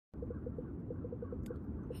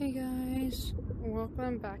Hey guys,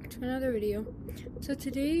 welcome back to another video. So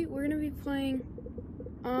today we're gonna be playing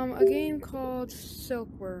a game called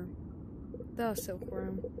Silkworm. The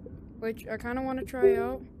Silkworm. Which I kinda wanna try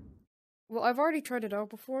out. Well, I've already tried it out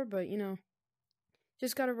before, but you know,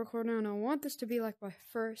 just gotta record now and I want this to be like my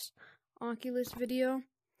first Oculus video.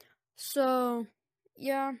 So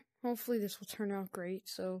yeah, hopefully this will turn out great.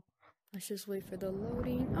 So let's just wait for the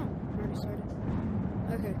loading. Oh, already started.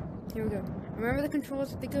 Okay, here we go. Remember the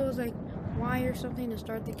controls? I think it was like Y or something to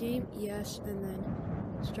start the game. Yes, and then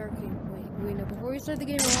start game. Wait, no. Before we start the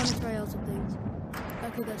game, I want to try out some things.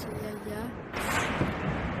 Okay, that's it. Yeah.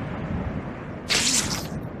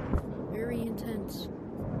 Very intense.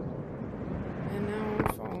 And now I'm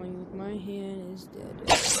falling. My hand is dead.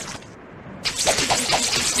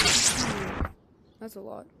 That's a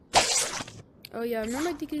lot. Oh yeah, remember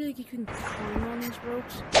I think like you can climb on these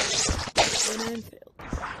ropes? And then failed.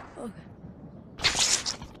 Okay.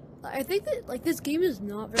 I think that like this game is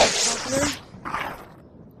not very popular.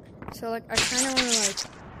 So like I kinda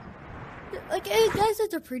wanna like hey guys,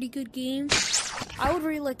 it's a pretty good game. I would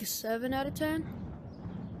rate like a 7 out of 10.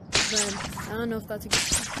 Then I don't know if that's a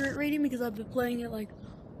accurate rating because I've been playing it like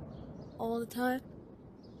all the time.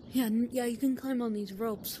 Yeah, you can climb on these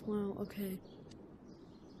ropes. Wow, okay.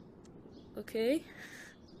 Okay.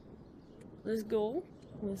 Let's go.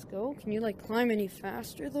 Let's go. Can you like climb any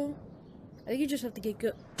faster though? I think you just have to get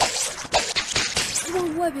good. Come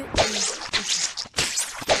on, web it.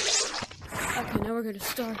 Okay, now we're gonna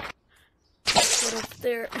start. Get up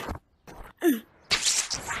there.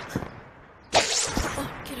 Oh,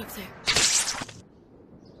 get up there.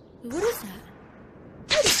 Wait, what is that?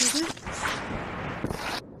 Wait a second.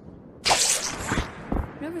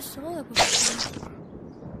 Never saw that before.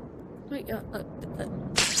 Wait,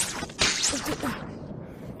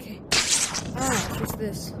 okay. Ah, what's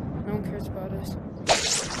this? No one cares about us.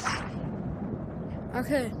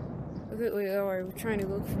 Okay, wait, alright, we're trying to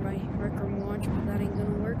look for my rec room launch, but that ain't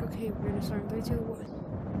gonna work. Okay, we're gonna start in 3, 2, 1.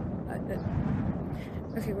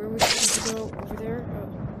 Okay, where are we supposed to go? Over there? Oh.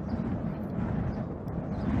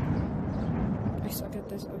 I suck at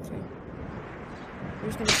this, okay. We're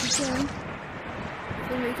just gonna keep going.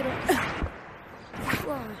 We'll make it up.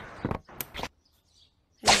 Fly.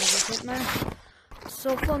 And I just hit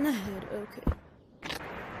myself on the head, okay.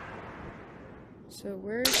 So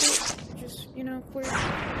where is it? Just, you know, where?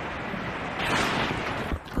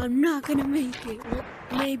 I'm not gonna make it. Well,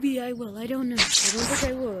 maybe I will. I don't know. I don't think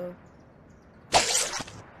I will.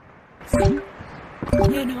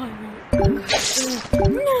 Yeah, no, I won't.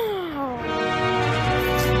 No!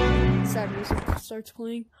 Sad music starts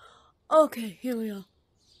playing. Okay, here we go.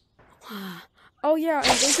 Oh yeah, and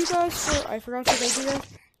thank you guys for, I forgot to thank you guys.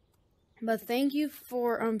 But thank you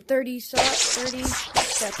for 30 subs.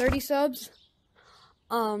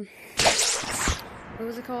 What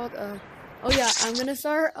was it called? Oh yeah, I'm gonna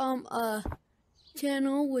start a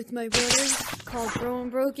channel with my brother called Bro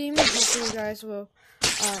and Bro Gaming. Hopefully you guys will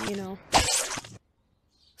you know,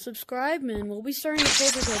 subscribe, and we'll be starting to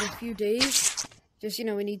post like in a few days. Just, you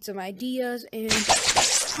know, we need some ideas and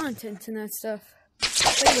content and that stuff.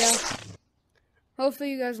 But yeah,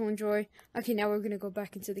 hopefully you guys will enjoy. Okay, now we're gonna go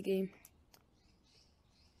back into the game.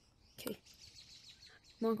 Okay,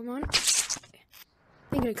 come on.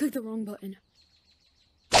 I think I clicked the wrong button.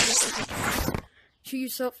 Shoot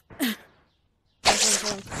yourself.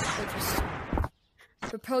 Just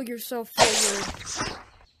propel yourself forward.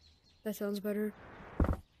 That sounds better.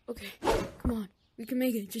 Okay, come on. We can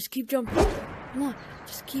make it. Just keep jumping. Come on,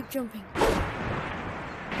 just keep jumping. Go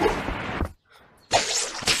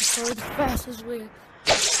as fast as we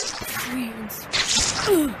can.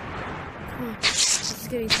 Come on. This is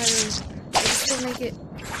getting tiring. I just can't make it.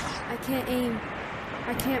 I can't aim.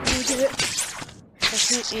 I can't make it. I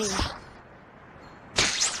can't aim.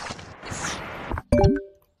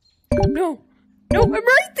 No! No, I'm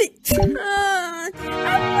right there! I'm right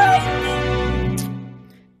there!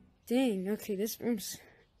 Dang, okay, this room's...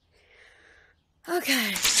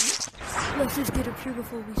 Okay. Let's just get up here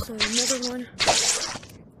before we start another one.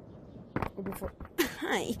 Or before...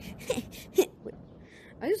 Hi! Wait.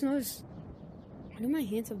 I just noticed... Why do my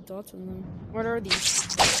hands have dots on them? What are these?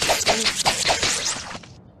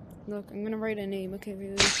 Look, I'm gonna write a name. Okay,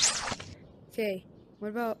 really. Okay, what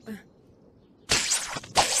about...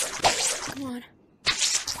 Come on.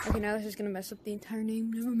 Okay, now this is gonna mess up the entire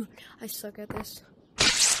name. Never mind. I suck at this.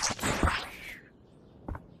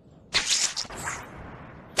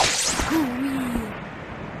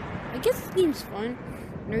 I guess this game's fun.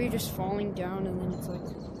 I know you're just falling down and then it's like...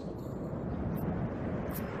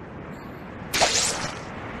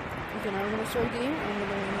 Okay, now we're gonna start a game. I'm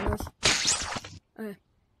gonna win this. Okay.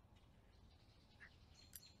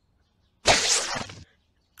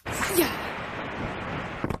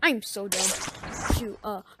 I'm so dumb. Shoot, then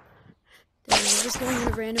I was just going in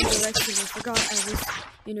a random direction. I forgot I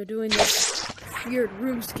was, doing this weird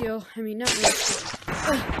room skill. I mean, not room skill.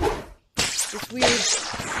 This weird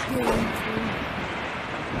game thing.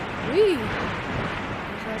 Whee!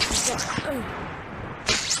 I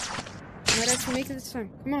might actually make it this time.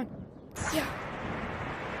 Come on. Yeah.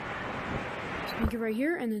 Just make it right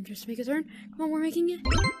here, and then just make a turn. Come on, we're making it.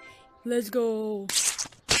 Let's go.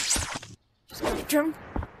 Just gotta jump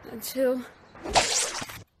until...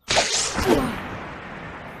 Come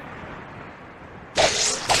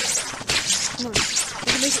on. We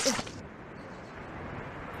can make it.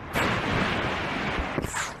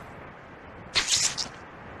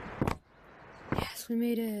 Yes, we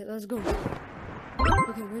made it. Let's go.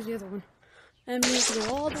 Okay, where's the other one? And we have to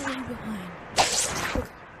go all the way behind. Okay.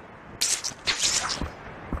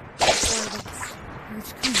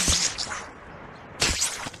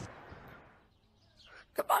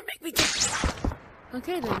 Come on, make me jump.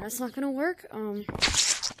 Okay, then that's not gonna work.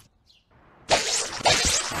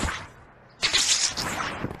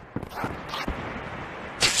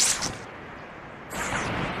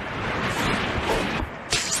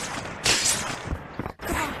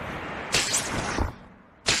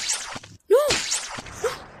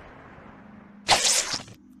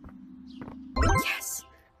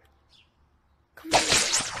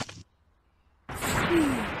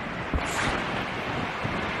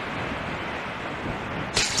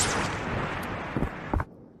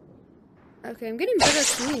 Okay, I'm getting better at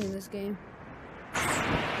swinging in this game.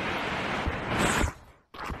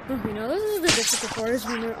 Oh, this is the difficult part is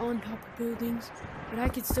when they're on top of buildings, but I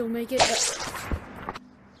can still make it.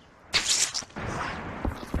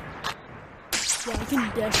 Yeah, I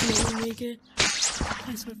can definitely make it.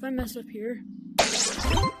 Okay, so if I mess up here,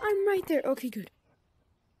 I'm right there. Okay, good.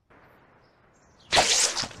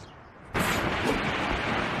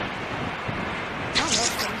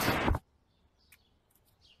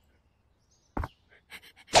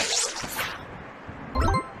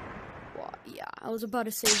 I was about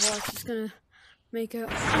to say, watch, it's gonna make it.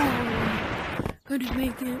 Oh, gonna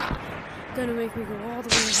make it. Gonna make me go all the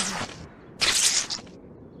way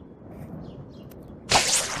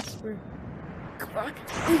down. Come on,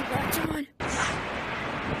 latch on.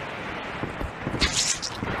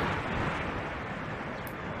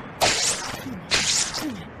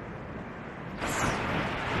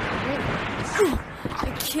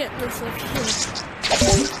 I can't miss up here.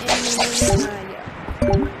 Yeah.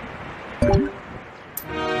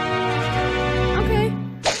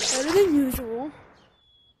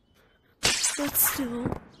 But still.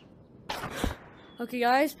 Okay,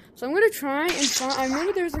 guys, so I'm gonna try and find. I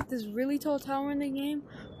remember there's like this really tall tower in the game.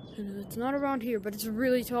 And it's not around here, but it's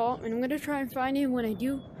really tall. And I'm gonna try and find him when I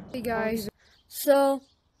do. Hey, guys. So,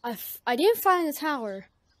 I didn't find the tower,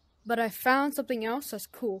 but I found something else that's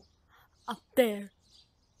cool. Up there.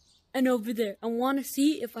 And over there. I want to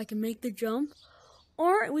see if I can make the jump.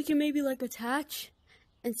 Or we can maybe like attach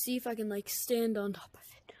and see if I can like stand on top of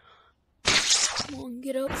it. Come on,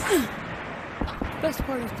 get up. Best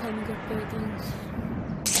part is climbing up buildings.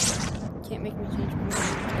 Can't make me change my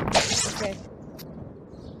mind. Okay.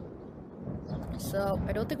 So,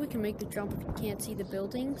 I don't think we can make the jump if you can't see the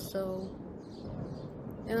building, so...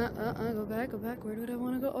 go back. Where did I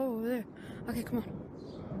want to go? Oh, over there. Okay, come on.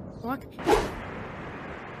 Walk.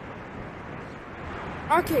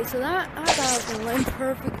 Okay, so that I thought I was going to land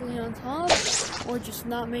perfectly on top, or just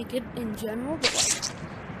not make it in general, but like...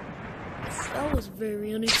 That was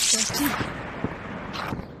very unexpected.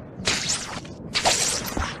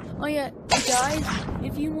 Oh yeah, guys,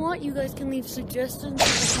 if you want, you guys can leave suggestions in the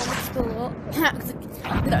comments below.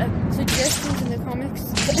 Suggestions in the comments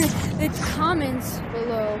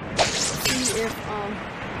below. See if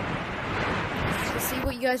to see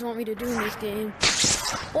what you guys want me to do in this game.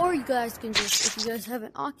 Or you guys can just, if you guys have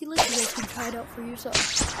an Oculus, you guys can try it out for yourself.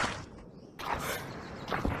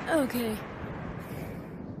 Okay.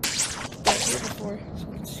 Before, so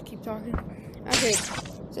let's just keep talking. Okay,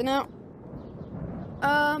 so now,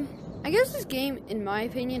 I guess this game, in my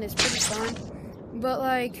opinion, is pretty fun, but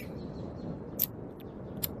like,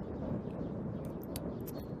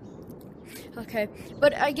 okay,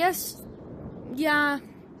 but I guess, yeah,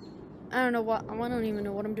 I don't even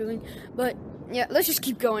know what I'm doing, but yeah, let's just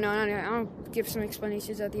keep going on. I'll give some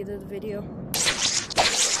explanations at the end of the video,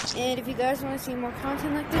 and if you guys want to see more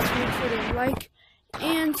content like this, make sure to like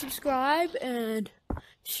and subscribe and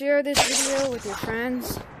share this video with your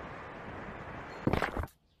friends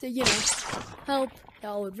to, help.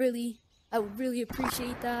 I would really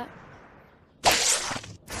appreciate that.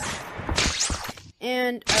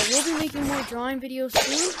 And I will be making more drawing videos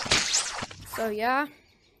soon. So yeah,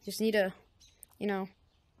 just need to, you know,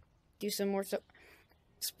 do some more stuff.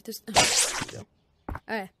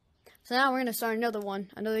 Alright, so now we're gonna start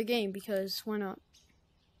another game, because why not?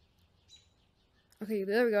 Okay,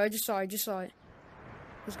 there we go. I just saw it.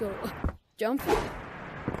 Let's go. Jump.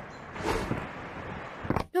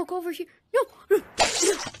 No, go over here. No.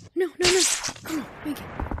 Come on, make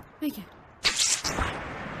it.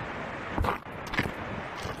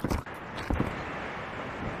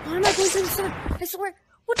 Why am I going to the side? I swear.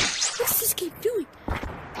 What's this game doing?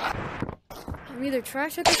 I'm either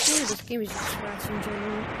trash at this game, or this game is just trash in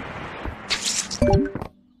general.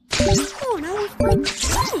 Oh, now it's right.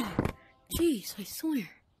 Jeez, I swear.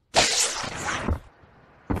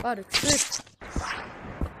 What a trick.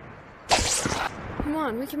 Come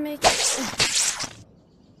on, we can make it.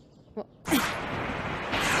 Well.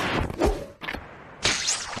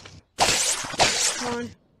 Come on.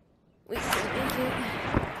 We can make it.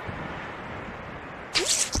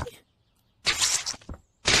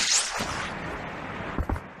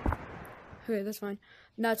 Okay, that's fine.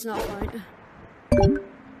 That's not fine.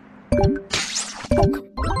 Oh,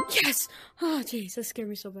 yes! Oh, jeez, that scared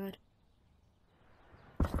me so bad.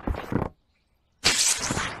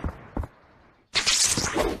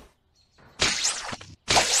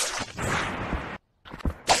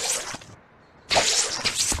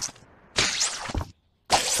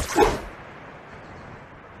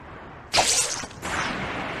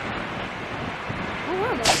 Oh,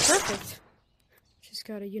 wow, that's perfect. Just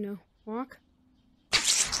gotta, you know, walk.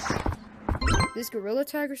 This gorilla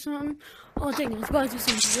tag or something? Oh dang, I was about to do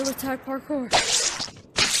some gorilla tag parkour.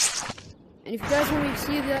 And if you guys want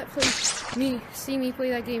me to see me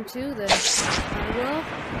play that game too, then I will.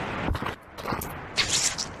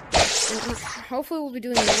 And hopefully we'll be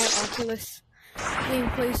doing more Oculus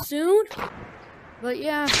gameplay soon. But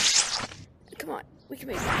yeah, come on, we can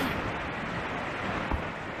make it.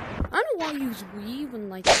 I don't know why you use Wii when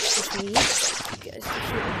like with me. You guys are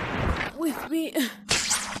here with me.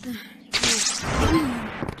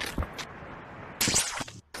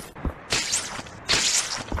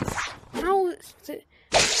 How is it?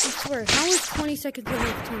 I swear, how is 20 seconds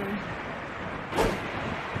enough time?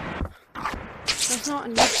 That's not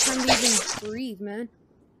enough time to even breathe, man.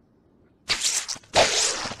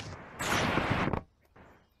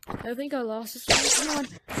 I think I lost this one. Come on.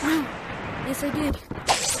 No. Yes, I did.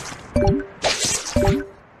 Come on.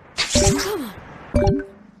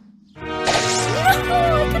 No,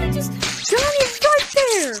 I could have just done it right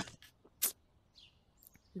there.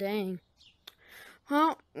 Dang.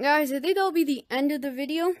 Well, guys, I think that'll be the end of the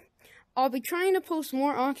video. I'll be trying to post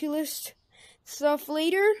more Oculus stuff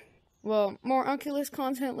later. Well, more Oculus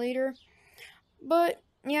content later. But,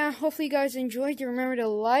 yeah, hopefully you guys enjoyed. Remember to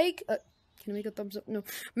like. Can I make a thumbs up? No.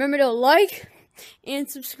 Remember to like and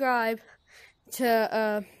subscribe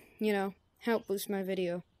to, you know, help boost my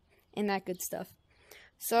video and that good stuff.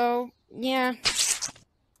 So, yeah.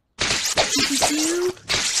 See you.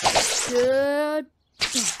 Goodbye.